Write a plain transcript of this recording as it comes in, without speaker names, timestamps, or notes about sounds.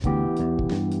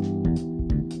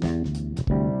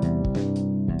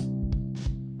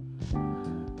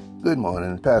Good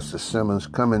morning. Pastor Simmons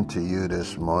coming to you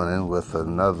this morning with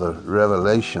another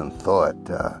revelation thought.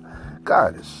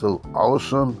 God is so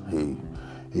awesome.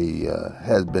 He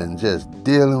has been just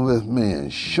dealing with me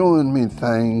and showing me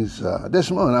things.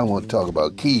 This morning I want to talk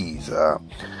about keys.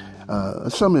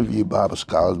 Some of you Bible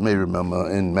scholars may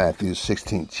remember in Matthew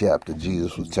 16th chapter,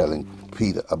 Jesus was telling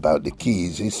Peter about the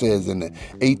keys. He says in the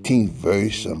 18th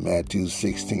verse of Matthew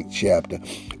 16th chapter,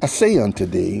 I say unto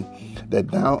thee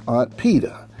that thou art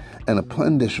Peter, and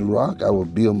upon this rock I will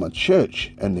build my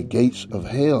church, and the gates of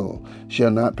hell shall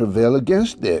not prevail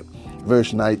against it.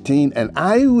 Verse 19, and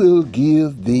I will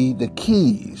give thee the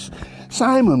keys.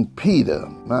 Simon Peter,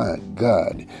 my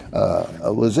God,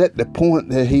 was at the point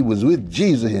that he was with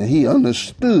Jesus, and he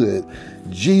understood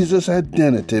Jesus'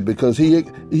 identity because he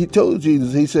told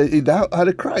Jesus, he said, thou art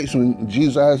the Christ, when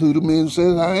Jesus asked who the man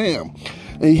says I am.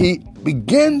 And he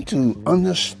began to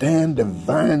understand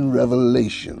divine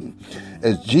revelation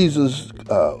as Jesus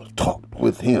talked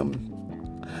with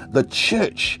him. The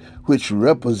church, which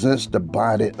represents the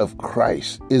body of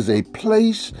Christ, is a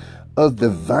place of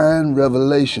divine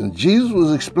revelation. Jesus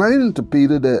was explaining to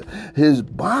Peter that his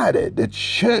body, the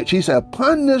church, he said,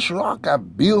 upon this rock I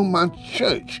build my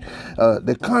church,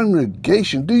 the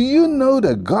congregation. Do you know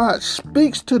that God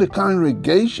speaks to the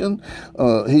congregation?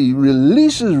 He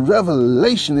releases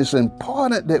revelation. It's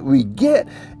important that we get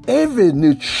every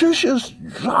nutritious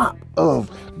drop of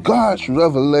God's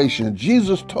revelation.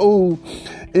 Jesus told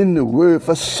in the word,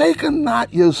 forsaken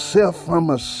not yourself from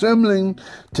assembling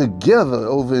together,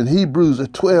 over in Hebrews the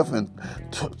 12th and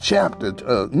chapter,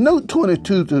 note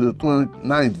 22 to the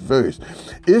 29th verse.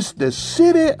 It's the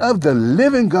city of the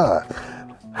living God.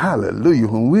 Hallelujah.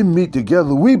 When we meet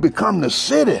together, we become the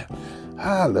city.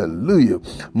 Hallelujah.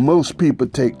 Most people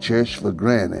take church for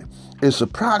granted. It's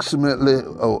approximately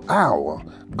an hour.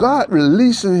 God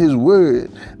releasing his word,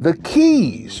 the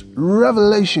keys,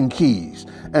 revelation keys,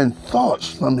 and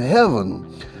thoughts from heaven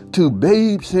to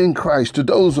babes in Christ, to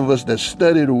those of us that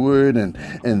study the word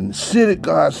and sit at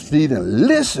God's feet and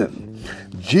listen.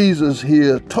 Jesus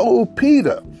here told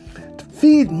Peter,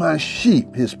 feed my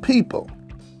sheep, his people.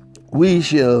 We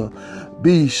shall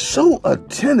be so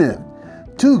attentive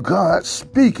to God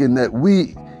speaking that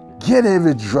we get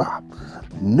every drop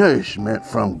nourishment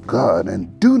from God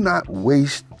and do not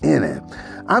waste any.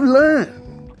 I've learned,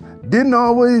 didn't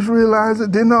always realize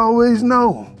it, didn't always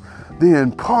know the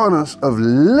importance of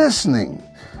listening.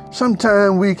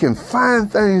 Sometimes we can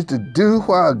find things to do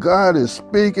while God is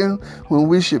speaking when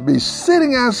we should be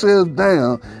sitting ourselves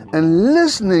down and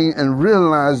listening and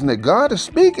realizing that God is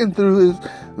speaking through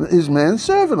his man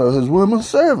servant or his woman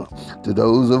servant. To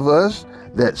those of us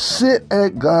that sit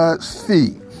at God's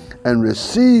feet and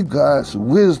receive God's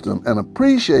wisdom and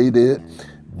appreciate it,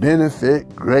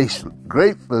 benefit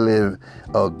gratefully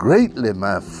or greatly,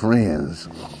 my friends.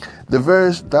 The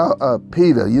verse, thou art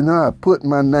Peter, I put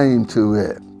my name to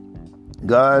it.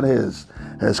 God has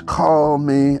called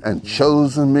me and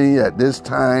chosen me at this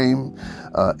time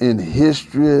in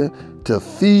history to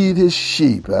feed his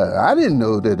sheep. I didn't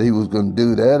know that he was going to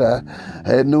do that. I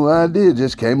had no idea. It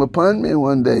just came upon me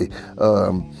one day.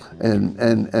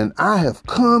 And I have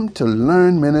come to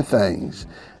learn many things.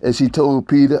 As he told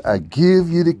Peter, I give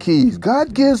you the keys.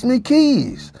 God gives me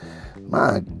keys.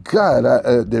 My God,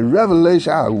 the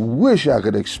revelation, I wish I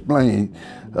could explain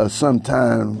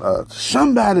sometime.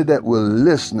 Somebody that will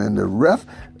listen, and the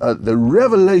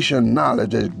revelation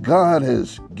knowledge that God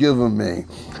has given me.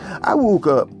 I woke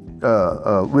up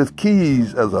with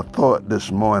keys as a thought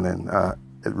this morning.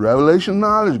 Revelation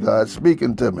knowledge, God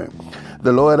speaking to me.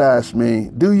 The Lord asked me,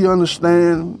 do you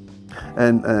understand?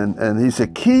 And he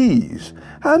said, keys.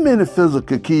 How many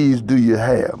physical keys do you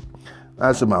have?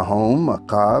 I said, my home, my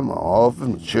car, my office,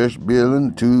 my church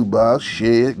building, toolbox,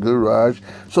 shed, garage,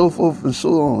 so forth and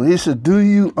so on. He said, do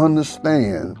you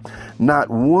understand?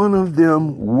 Not one of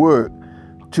them work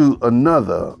to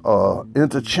another or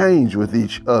interchange with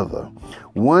each other.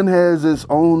 One has its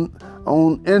own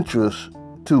interest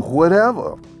to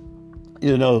whatever.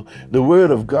 The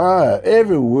word of God,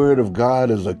 every word of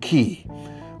God is a key.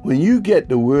 When you get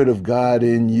the word of God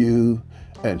in you,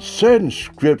 and certain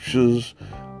scriptures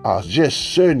are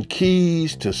just certain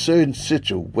keys to certain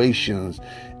situations,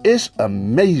 it's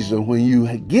amazing when you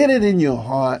get it in your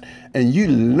heart and you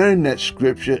learn that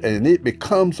scripture and it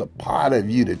becomes a part of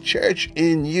you, the church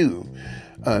in you.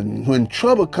 And when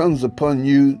trouble comes upon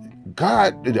you,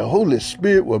 God, the Holy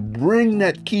Spirit will bring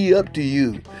that key up to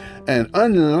you and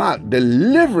unlock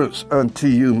deliverance unto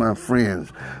you, my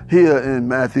friends. Here in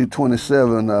Matthew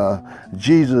 27,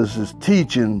 Jesus is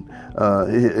teaching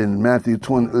in Matthew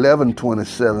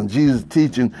 11:27. Jesus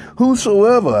teaching,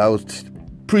 whosoever, I was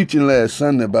preaching last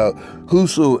Sunday about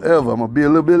whosoever. I'm going to be a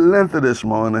little bit lengthy this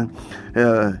morning.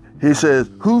 He says,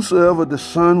 whosoever the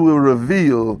Son will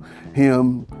reveal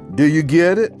him. Do you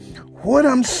get it? What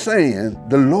I'm saying,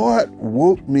 the Lord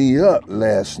woke me up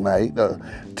last night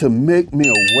to make me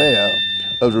aware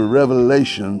of the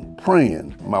revelation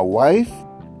praying. My wife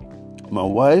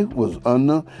was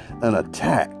under an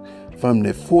attack from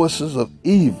the forces of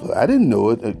evil. I didn't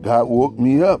know it. God woke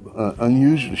me up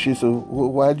unusual. She said, well,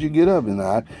 why'd you get up? And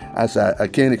I said, I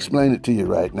can't explain it to you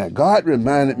right now. God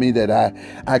reminded me that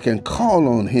I can call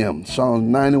on him.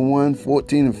 Psalm 91,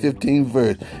 14 and 15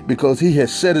 verse, because he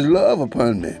has set his love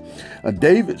upon me.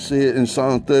 David said in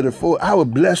Psalm 34, I will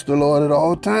bless the Lord at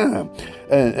all times.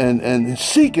 And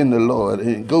seeking the Lord.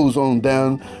 It goes on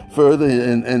down further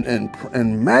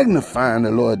and magnifying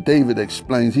the Lord. David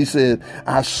explains, he said,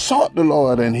 I sought the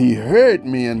Lord and he heard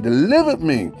me and delivered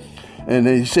me. And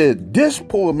he said, this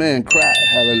poor man cried,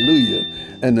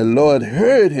 hallelujah. And the Lord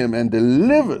heard him and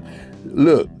delivered.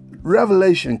 Look,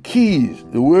 revelation keys.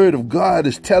 The word of God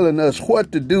is telling us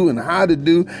what to do and how to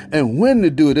do and when to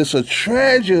do it. It's a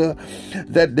treasure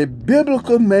that the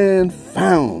biblical man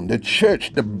found. The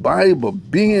church, the Bible,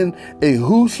 being a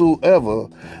whosoever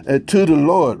to the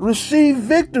Lord, receive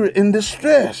victory in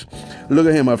distress. Look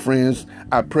at here, my friends.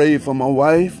 I prayed for my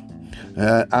wife.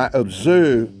 I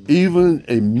observed even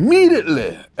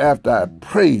immediately after I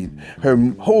prayed, her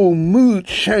whole mood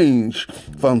changed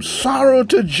from sorrow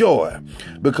to joy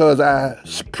because I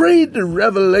prayed the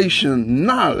revelation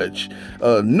knowledge,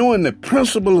 knowing the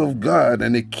principle of God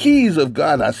and the keys of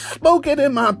God. I spoke it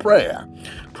in my prayer.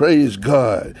 Praise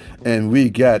God. And we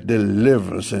got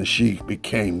deliverance and she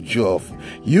became joyful.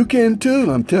 You can too.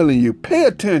 I'm telling you, pay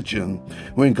attention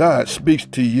when God speaks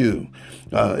to you.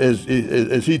 As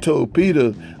he told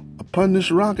Peter, upon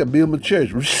this rock I build my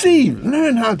church.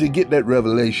 Learn how to get that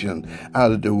revelation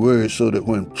out of the word so that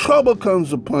when trouble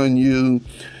comes upon you,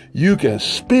 you can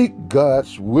speak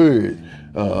God's word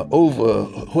over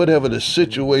whatever the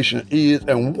situation is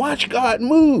and watch God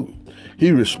move.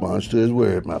 He responds to his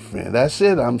word, my friend. That's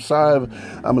it. I'm sorry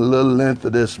I'm a little lengthy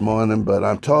this morning, but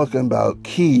I'm talking about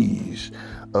keys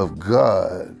of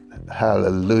God.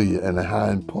 Hallelujah. And how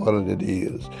important it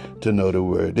is to know the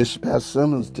word. This is Pastor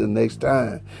Simmons. Till next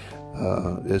time.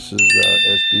 This is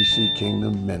SBC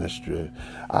Kingdom Ministry.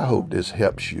 I hope this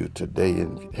helps you today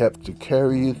and helps to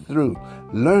carry you through.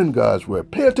 Learn God's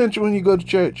word. Pay attention when you go to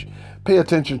church. Pay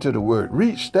attention to the word.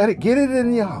 Read, study, get it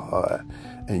in your heart.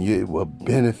 And it will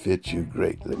benefit you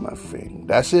greatly, my friend.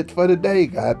 That's it for today.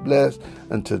 God bless.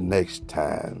 Until next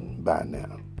time. Bye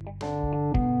now.